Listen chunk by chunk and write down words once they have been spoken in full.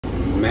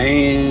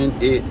Man,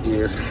 it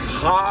is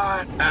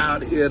hot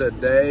out here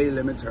today.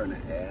 Let me turn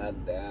the air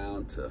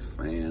down to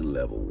fan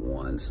level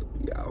 1 so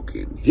y'all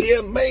can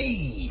hear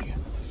me.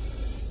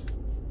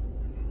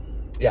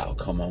 Y'all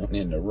come on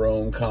in the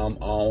room. Come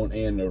on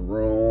in the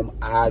room.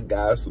 I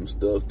got some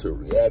stuff to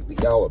react to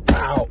y'all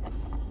about.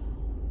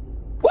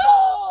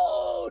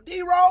 Whoa,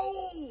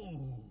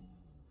 D-Rose.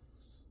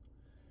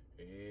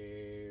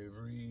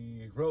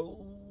 Every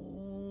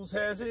rose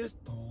has its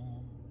thorn.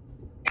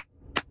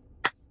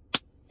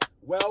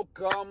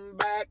 Welcome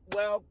back,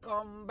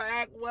 welcome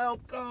back,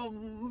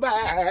 welcome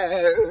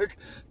back.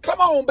 Come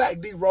on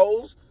back,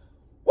 D-Rose.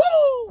 Woo!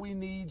 We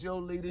need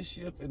your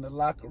leadership in the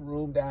locker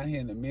room down here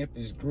in the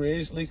Memphis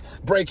Grizzlies.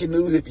 Breaking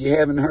news if you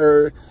haven't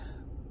heard.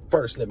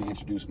 First, let me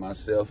introduce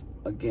myself.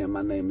 Again,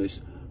 my name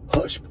is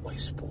HushBoy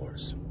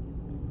Sports.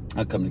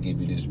 I come to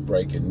give you this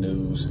breaking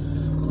news.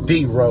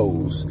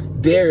 D-Rose,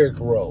 Derrick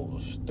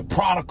Rose, the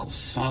prodigal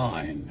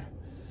son,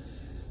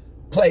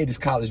 played his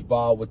college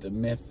ball with the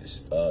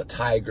Memphis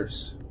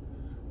Tigers.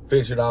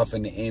 Ventured off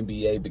in the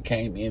NBA,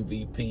 became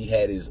MVP,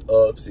 had his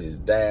ups, his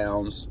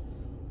downs.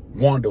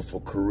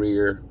 Wonderful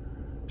career.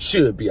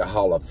 Should be a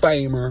Hall of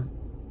Famer.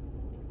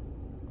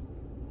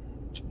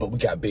 But we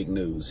got big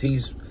news.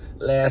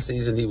 Last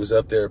season, he was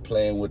up there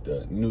playing with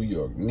the New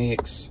York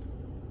Knicks.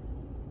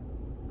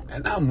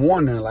 And I'm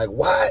wondering, like,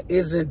 why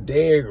isn't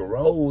Derrick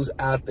Rose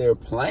out there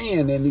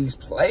playing in these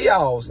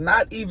playoffs?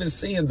 Not even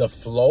seeing the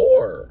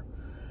floor.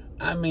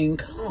 I mean,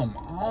 come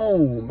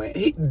on, man.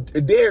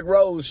 Derrick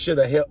Rose should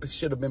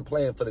have been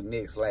playing for the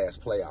Knicks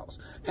last playoffs.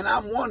 And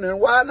I'm wondering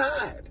why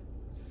not.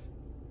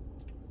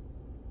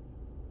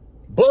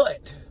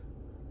 But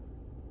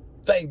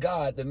thank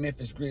God the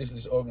Memphis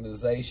Grizzlies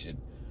organization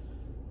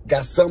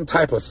got some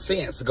type of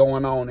sense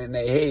going on in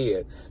their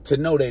head to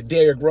know that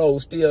Derrick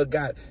Rose still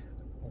got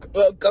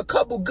a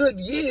couple good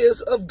years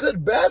of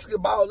good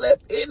basketball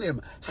left in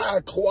him.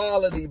 High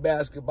quality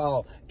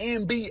basketball,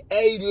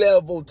 NBA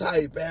level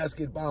type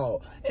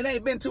basketball. It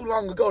ain't been too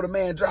long ago the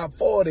man dropped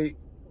 50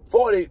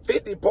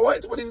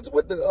 points when he was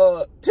with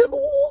the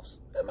Timberwolves.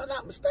 Am I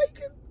not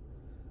mistaken?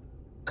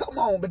 Come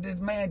on, but this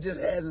man just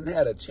hasn't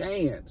had a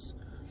chance.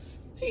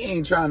 He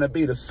ain't trying to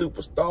be the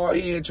superstar.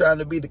 He ain't trying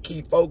to be the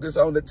key focus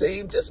on the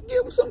team. Just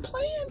give him some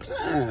playing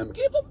time.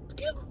 Give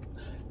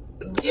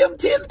him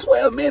 10 to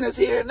 12 minutes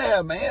here and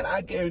there, man. I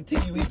guarantee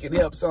you he can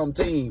help some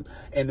team.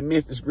 And the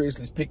Memphis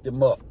Grizzlies picked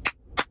him up.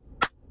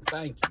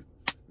 Thank you.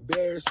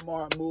 Very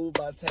smart move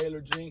by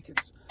Taylor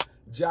Jenkins.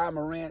 Ja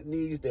Morant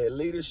needs that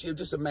leadership.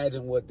 Just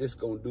imagine what this is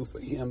going to do for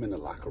him in the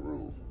locker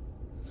room.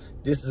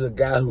 This is a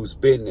guy who's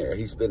been there.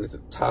 He's been at the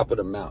top of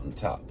the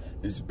mountaintop.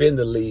 He's been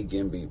the league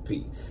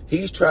MVP.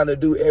 He's trying to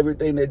do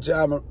everything that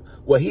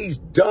he's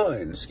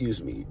done,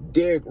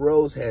 Derrick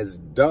Rose has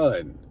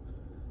done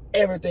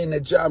everything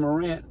that Ja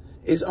Morant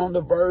is on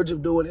the verge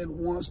of doing and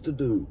wants to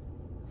do,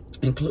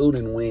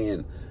 including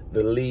win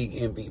the league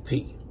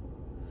MVP.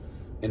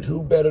 And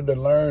who better to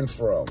learn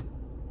from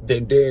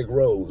than Derrick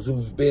Rose,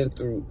 who's been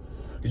through,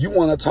 you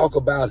want to talk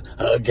about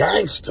a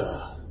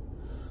gangster.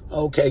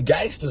 Okay,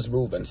 gangsters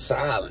move in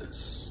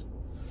silence.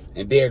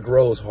 And Derrick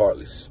Rose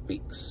hardly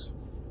speaks.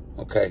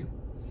 Okay?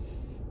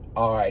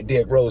 All right,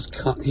 Derrick Rose,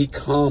 he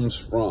comes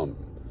from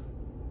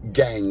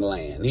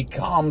gangland. He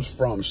comes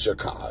from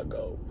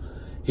Chicago.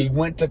 He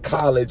went to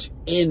college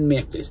in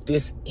Memphis.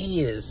 This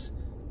is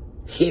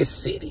his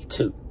city,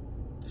 too.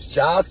 It's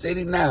y'all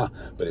city now,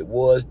 but it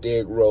was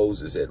Derrick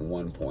Rose's at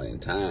one point in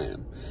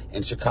time.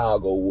 And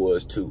Chicago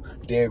was, too.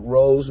 Derrick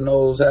Rose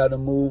knows how to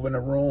move in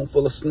a room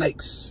full of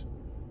snakes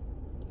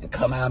and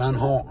come out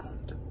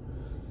unharmed.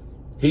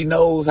 He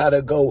knows how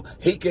to go.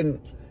 He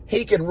can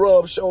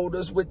rub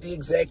shoulders with the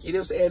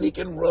executives and he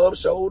can rub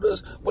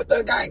shoulders with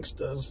the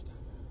gangsters.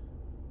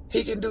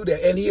 He can do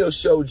that, and he'll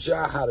show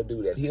Ja how to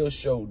do that. He'll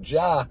show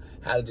Ja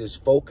how to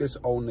just focus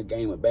on the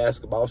game of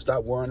basketball.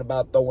 Stop worrying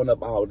about throwing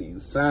up all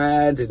these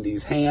signs and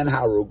these hand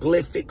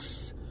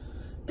hieroglyphics,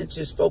 and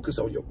just focus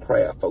on your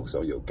craft, focus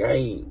on your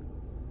game.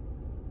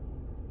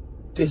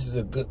 This is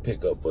a good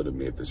pickup for the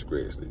Memphis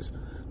Grizzlies.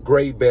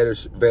 Great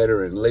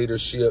veteran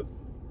leadership,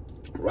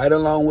 right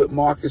along with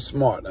Marcus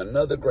Smart,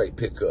 another great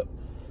pickup.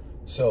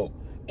 So,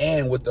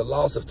 and with the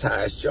loss of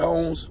Tyus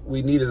Jones,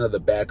 we need another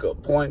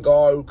backup point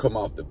guard who come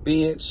off the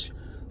bench,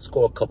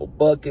 score a couple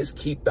buckets,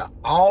 keep the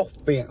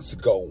offense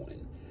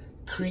going,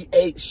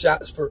 create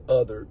shots for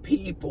other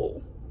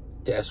people.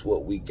 That's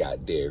what we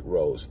got Derrick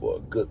Rose for,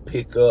 a good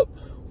pickup.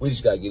 We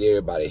just got to get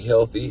everybody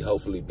healthy.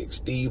 Hopefully Big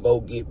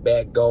Steve-O get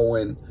back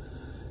going.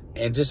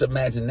 And just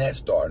imagine that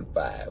starting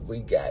five.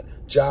 We got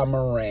Ja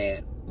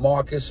Morant,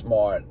 Marcus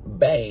Smart,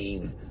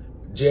 Bane,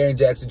 Jaren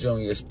Jackson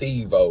Jr.,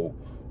 Steve-O.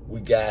 We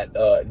got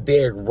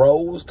Derrick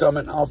Rose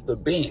coming off the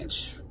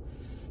bench.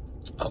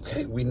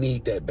 Okay, we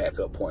need that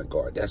backup point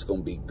guard. That's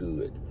going to be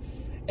good.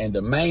 And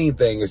the main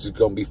thing is it's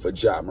going to be for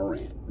Ja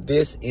Morant.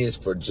 This is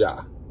for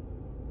Ja.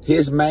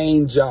 His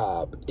main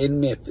job in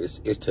Memphis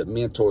is to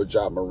mentor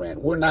Ja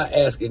Morant. We're not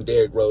asking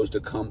Derrick Rose to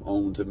come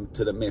on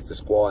to the Memphis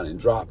squad and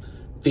drop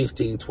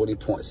 15, 20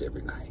 points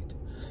every night.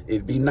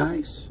 It'd be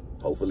nice.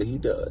 Hopefully he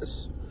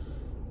does.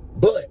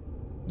 But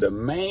The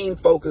main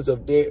focus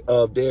of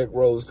Derrick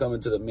Rose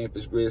coming to the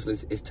Memphis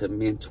Grizzlies is to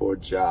mentor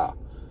Ja.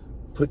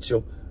 Put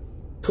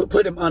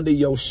him under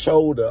your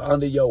shoulder,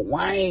 under your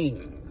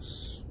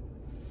wings,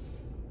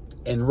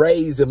 and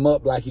raise him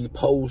up like he's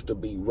supposed to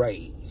be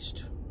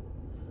raised.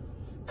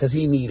 Because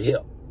he need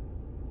help.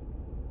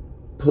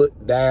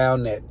 Put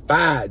down that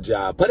fire,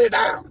 Ja. Put it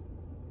down.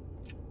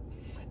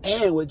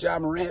 And with Ja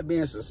Morant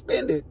being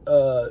suspended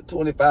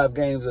 25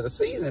 games of the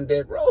season,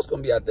 Derrick Rose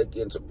going to be out there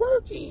getting some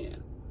work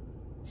in.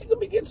 He's going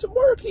to be getting some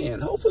work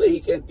in. Hopefully he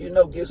can,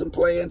 get some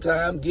playing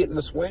time, get in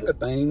the swing of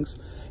things,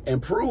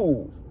 and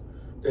prove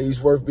that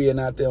he's worth being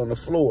out there on the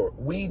floor.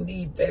 We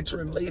need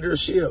veteran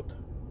leadership.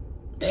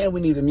 And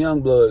we need them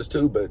young bloods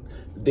too, but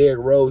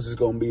Derrick Rose is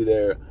going to be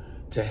there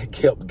to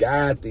help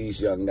guide these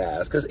young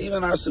guys, because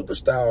even our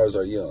superstars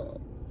are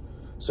young.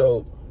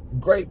 So,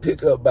 great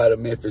pickup by the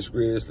Memphis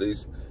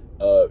Grizzlies.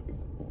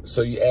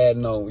 So you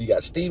adding on, you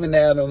got Steven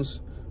Adams,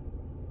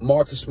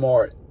 Marcus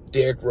Smart,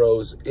 Derrick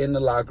Rose in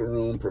the locker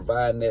room,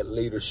 providing that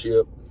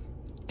leadership.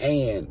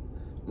 And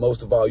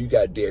most of all, you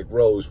got Derrick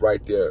Rose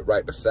right there,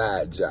 right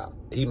beside Ja.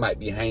 He might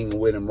be hanging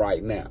with him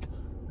right now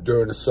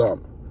during the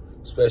summer.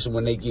 Especially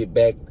when they get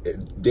back,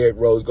 Derrick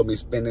Rose going to be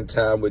spending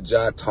time with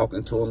Ja,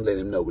 talking to him,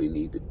 letting him know what he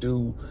need to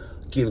do,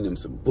 giving him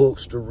some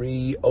books to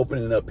read,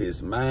 opening up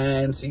his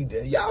mind. See,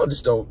 y'all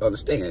just don't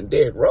understand.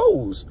 Derrick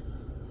Rose,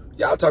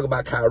 y'all talk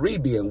about Kyrie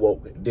being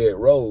woke. Derrick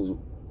Rose,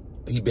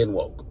 he been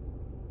woke.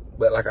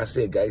 But like I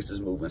said, gangsters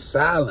moving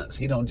silence.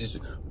 He don't just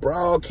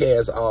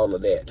broadcast all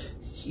of that.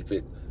 Keep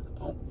it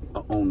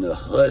on the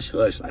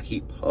hush-hush like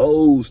he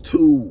posed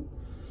to.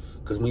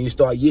 Because when you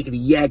start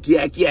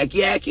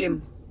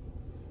yakking,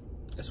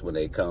 that's when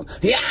they come.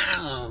 Yeah.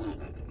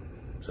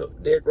 So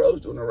Derrick Rose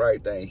doing the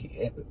right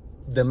thing.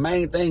 The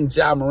main thing,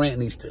 Ja Morant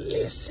needs to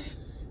listen.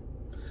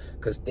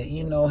 Because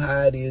you know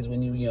how it is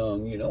when you're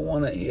young. You don't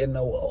want to hear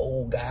no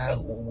old guy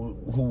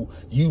who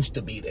used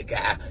to be the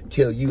guy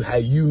tell you how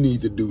you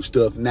need to do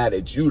stuff now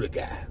that you the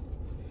guy.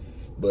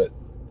 But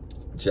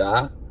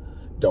Ja,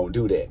 don't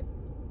do that.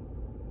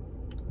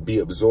 Be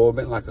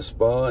absorbent like a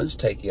sponge.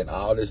 Take in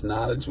all this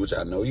knowledge, which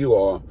I know you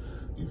are.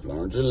 You've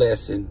learned your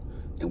lesson,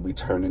 and we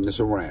turning this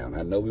around.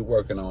 I know we're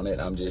working on it.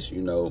 I'm just,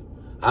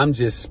 I'm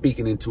just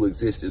speaking into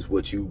existence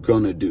what you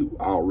gonna do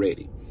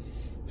already.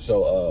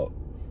 So,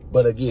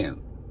 but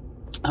again,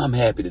 I'm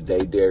happy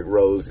today. Derrick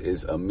Rose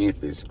is a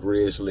Memphis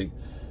Grizzly.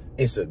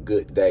 It's a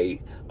good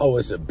day. Oh,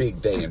 it's a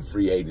big day in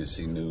free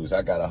agency news.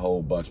 I got a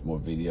whole bunch more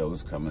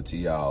videos coming to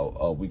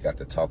y'all. We got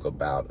to talk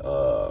about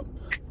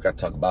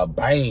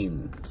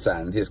Bane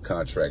signing his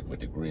contract with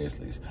the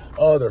Grizzlies.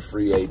 Other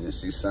free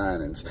agency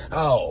signings.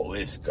 Oh,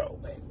 it's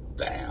going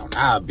down.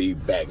 I'll be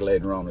back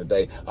later on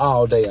today.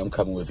 All day I'm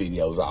coming with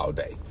videos all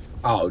day.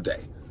 All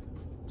day.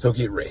 So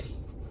get ready.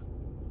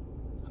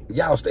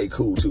 Y'all stay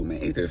cool too, man.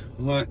 It's just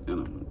hot.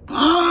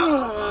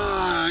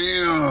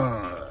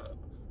 Yeah.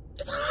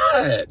 It's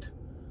hot.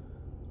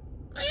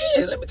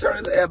 Man, let me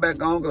turn this air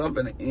back on because I'm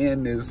finna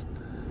end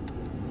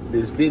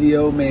this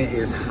video, man.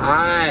 It's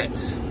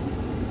hot.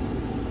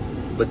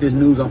 But this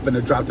news I'm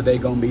finna drop today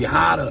gonna be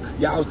hotter.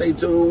 Y'all stay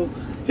tuned.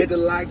 Hit the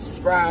like,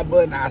 subscribe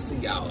button. I'll see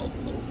y'all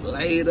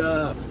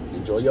later.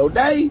 Enjoy your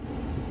day.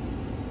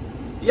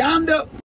 Yonder.